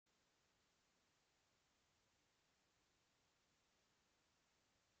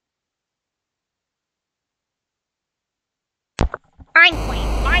I'm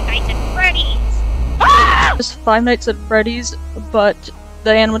playing Five Nights at Freddy's! Ah! Just Five Nights at Freddy's, but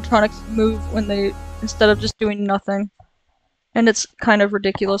the animatronics move when they, instead of just doing nothing. And it's kind of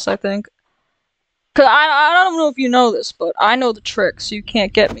ridiculous, I think. Cause I don't know if you know this, but I know the trick, so you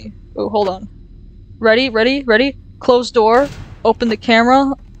can't get me. Oh, hold on. Ready, ready, ready? Close door, open the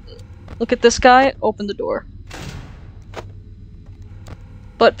camera, look at this guy, open the door.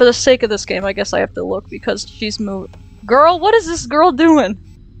 But for the sake of this game, I guess I have to look because she's moved. Girl, what is this girl doing?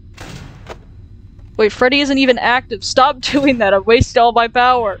 Wait, Freddy isn't even active. Stop doing that, I'm wasting all my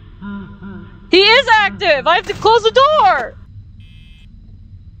power. He is active! I have to close the door!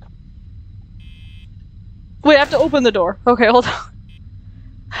 Wait, I have to open the door. Okay, hold on.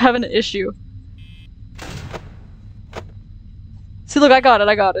 I have an issue. See, look, I got it,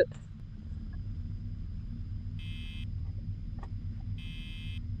 I got it.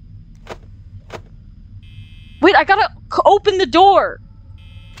 Wait, I gotta open the door!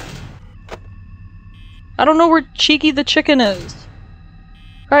 I don't know where Cheeky the chicken is.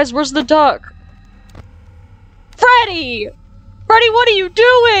 Guys, where's the duck? Freddy! Freddy, what are you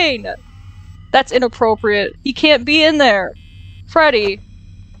doing? That's inappropriate. He can't be in there. Freddy.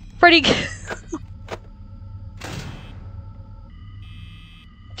 Freddy.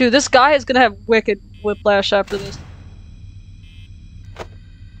 Dude, this guy is gonna have wicked whiplash after this.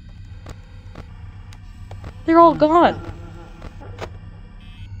 They're all gone.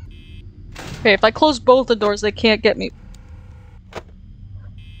 Okay, if I close both the doors, they can't get me.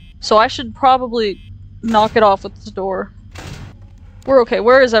 So I should probably knock it off with this door. We're okay.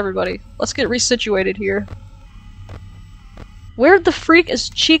 Where is everybody? Let's get resituated here. Where the freak is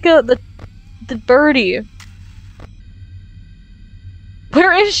Chica the birdie?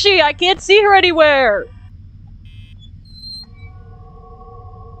 Where is she? I can't see her anywhere!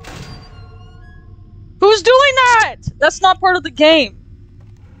 Who's doing that? That's not part of the game.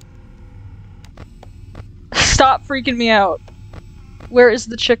 Stop freaking me out. Where is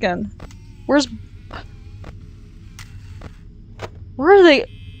the chicken? Where are they?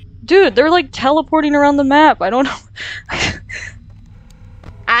 Dude, they're like teleporting around the map. I don't know.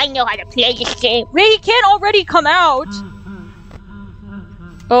 I know how to play this game. Wait, he can't already come out!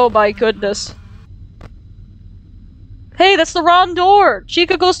 Oh my goodness. Hey, that's the wrong door!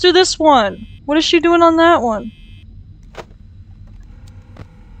 Chica goes through this one! What is she doing on that one?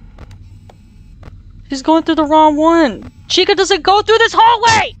 She's going through the wrong one! Chica doesn't go through this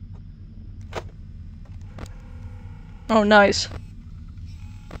hallway! Oh, nice.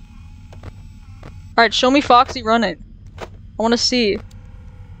 Alright, show me Foxy running. I wanna see.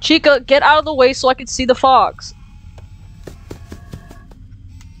 Chica, get out of the way so I can see the fox.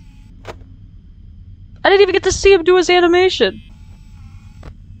 I didn't even get to see him do his animation.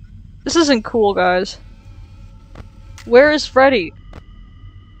 This isn't cool, guys. Where is Freddy?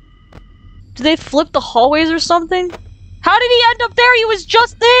 Did they flip the hallways or something? How did he end up there? He was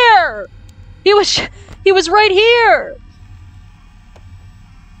just there! He was right here!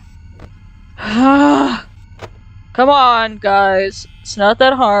 Come on, guys. It's not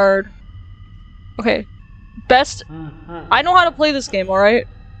that hard. Okay. Best... I know how to play this game, alright?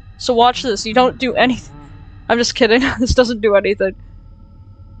 So watch this. You don't do anything. I'm just kidding. This doesn't do anything.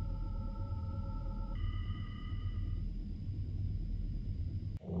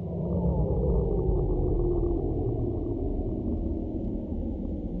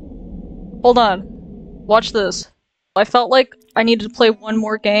 Hold on. Watch this. I felt like I needed to play one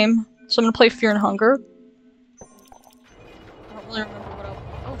more game, so I'm gonna play Fear and Hunger. I don't really remember what else.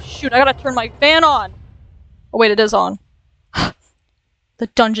 Oh shoot, I gotta turn my fan on! Oh wait, it is on. The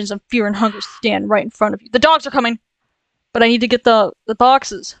dungeons of Fear and Hunger stand right in front of you. The dogs are coming! But I need to get the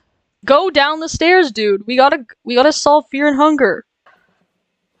boxes. Go down the stairs, dude! We gotta solve Fear and Hunger.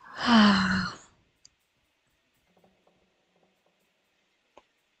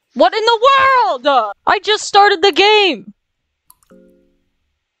 What in the world?! I just started the game!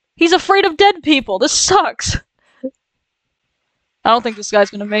 He's afraid of dead people! This sucks! I don't think this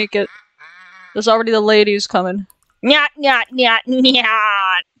guy's gonna make it. There's already the lady who's coming. Nyat, nyat, nyat,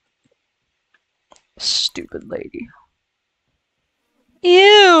 nyat. Stupid lady.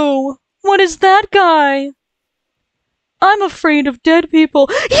 Ew! What is that guy? I'm afraid of dead people.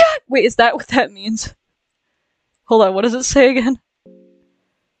 Yeah! Wait, is that what that means? Hold on, what does it say again?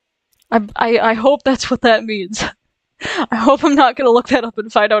 I hope that's what that means. I hope I'm not gonna look that up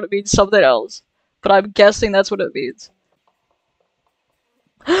and find out it means something else. But I'm guessing that's what it means.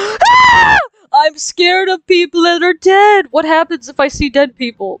 Ah! I'm scared of people that are dead! What happens if I see dead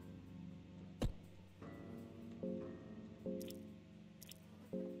people?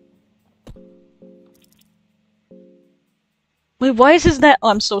 Wait, why is his name? Oh,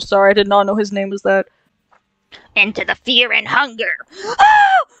 I'm so sorry. I did not know his name was that. Into the fear and hunger.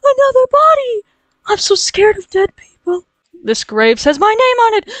 Ah! Another body! I'm so scared of dead people. This grave says my name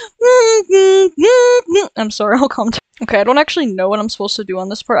on it! I'm sorry, I'll calm down. Okay, I don't actually know what I'm supposed to do on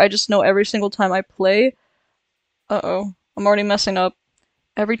this part. I just know every single time I play. Uh-oh. I'm already messing up.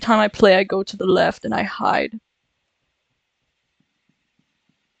 Every time I play, I go to the left and I hide.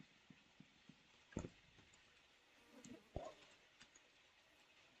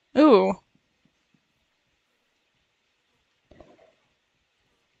 Ooh.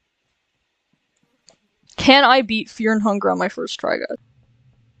 Can I beat fear and hunger on my first try, guys?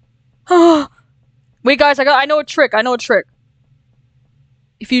 Wait, guys, I know a trick. I know a trick.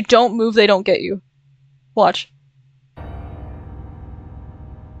 If you don't move, they don't get you. Watch.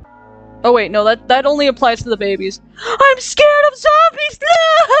 Oh wait, no, that only applies to the babies. I'm scared of zombies!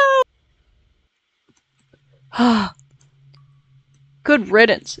 No! Good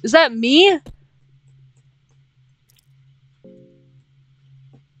riddance. Is that me?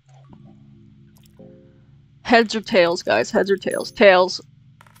 Heads or tails, guys? Heads or tails? Tails.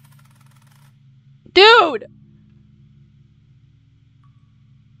 Dude!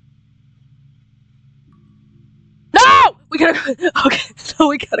 No! We gotta- okay, so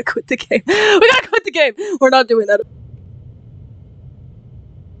we gotta quit the game. We gotta quit the game! We're not doing that.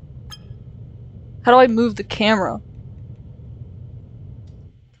 How do I move the camera?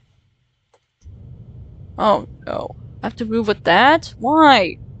 Oh no. I have to move with that?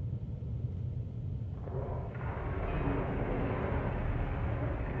 Why?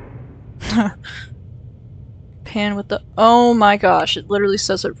 Pan with the- oh my gosh, it literally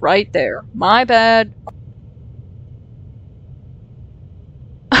says it right there. My bad.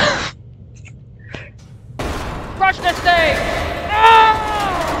 Crush this thing! Wow!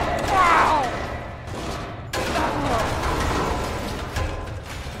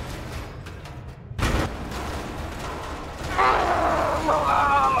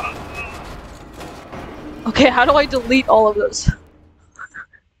 Okay, how do I delete all of this?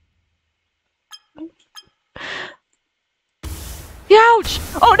 Ouch!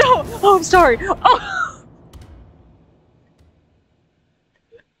 Oh no! Oh, I'm sorry! Oh!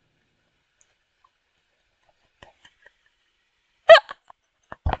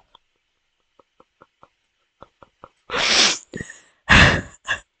 I'm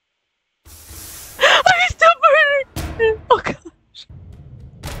still burning! Oh gosh.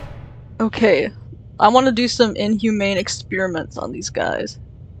 Okay. I want to do some inhumane experiments on these guys.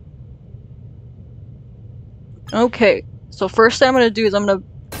 Okay. So first thing I'm gonna do is I'm gonna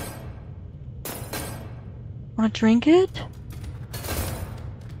drink it?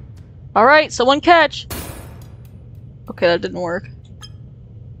 Alright, someone catch! Okay, that didn't work.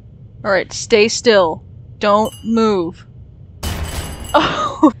 Alright, stay still. Don't move.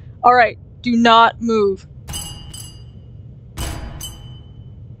 Oh! Alright, do not move.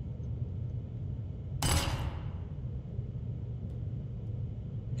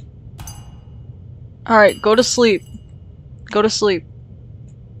 Alright, go to sleep. Go to sleep.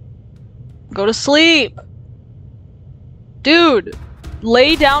 Go to sleep! Dude!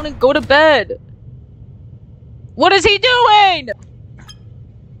 Lay down and go to bed! What is he doing?!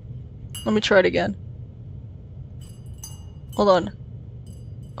 Let me try it again. Hold on.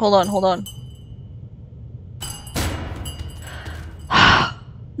 Hold on, hold on.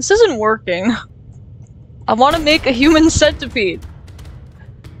 This isn't working. I want to make a human centipede.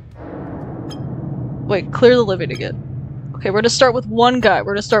 Wait, clear the living again. Okay, we're gonna start with one guy.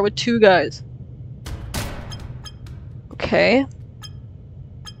 We're gonna start with two guys. Okay.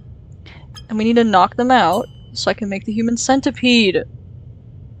 And we need to knock them out so I can make the human centipede.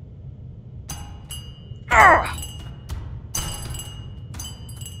 Ugh.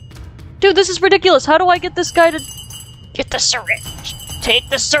 Dude, this is ridiculous. How do I get this guy to Get the syringe. Take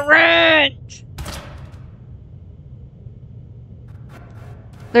the syringe.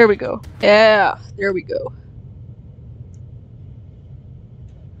 There we go. Yeah, there we go.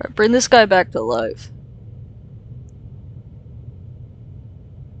 Alright, bring this guy back to life.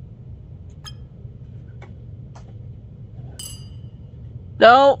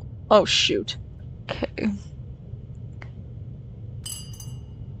 No! Oh, shoot. Okay.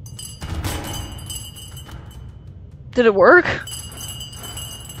 Did it work?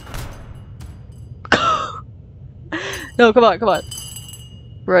 No, come on, come on.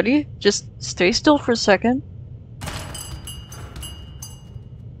 Ready? Just stay still for a second.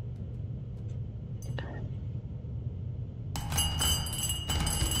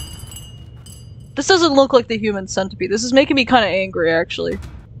 This doesn't look like the human centipede. This is making me kind of angry, actually.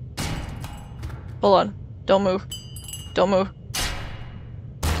 Hold on. Don't move. Don't move.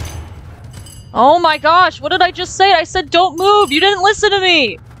 Oh my gosh, what did I just say? I said don't move! You didn't listen to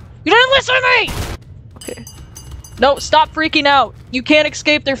me! You didn't listen to me! Okay. No, stop freaking out. You can't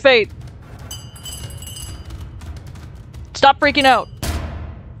escape their fate. Stop freaking out.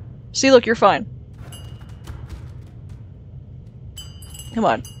 See, look, you're fine. Come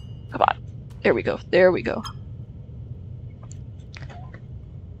on. Come on. There we go. There we go.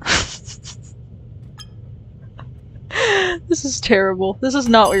 This is terrible. This is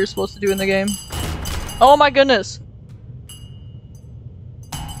not what you're supposed to do in the game. Oh my goodness.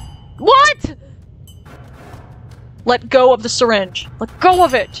 What?! Let go of the syringe. Let go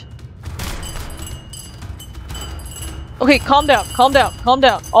of it! Okay, calm down, calm down, calm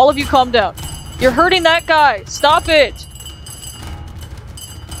down. All of you calm down. You're hurting that guy! Stop it!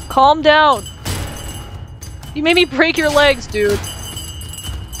 Calm down. You made me break your legs, dude.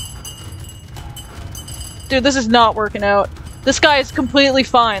 Dude, this is not working out. This guy is completely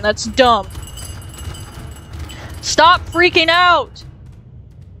fine. That's dumb. Stop freaking out!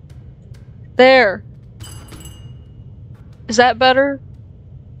 There. Is that better?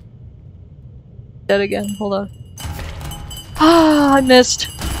 Dead again. Hold on. Ah, I missed.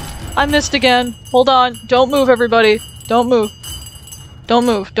 I missed again. Hold on. Don't move, everybody. Don't move. Don't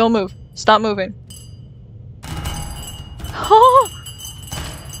move. Don't move. Stop moving.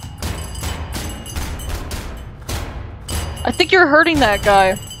 I think you're hurting that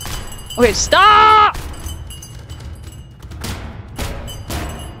guy. Okay, stop!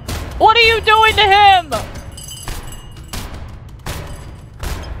 What are you doing to him?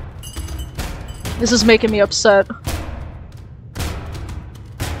 This is making me upset.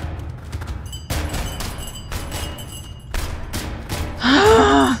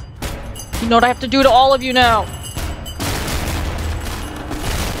 You know what I have to do to all of you now?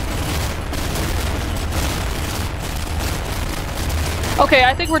 Okay,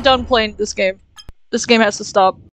 I think we're done playing this game. This game has to stop.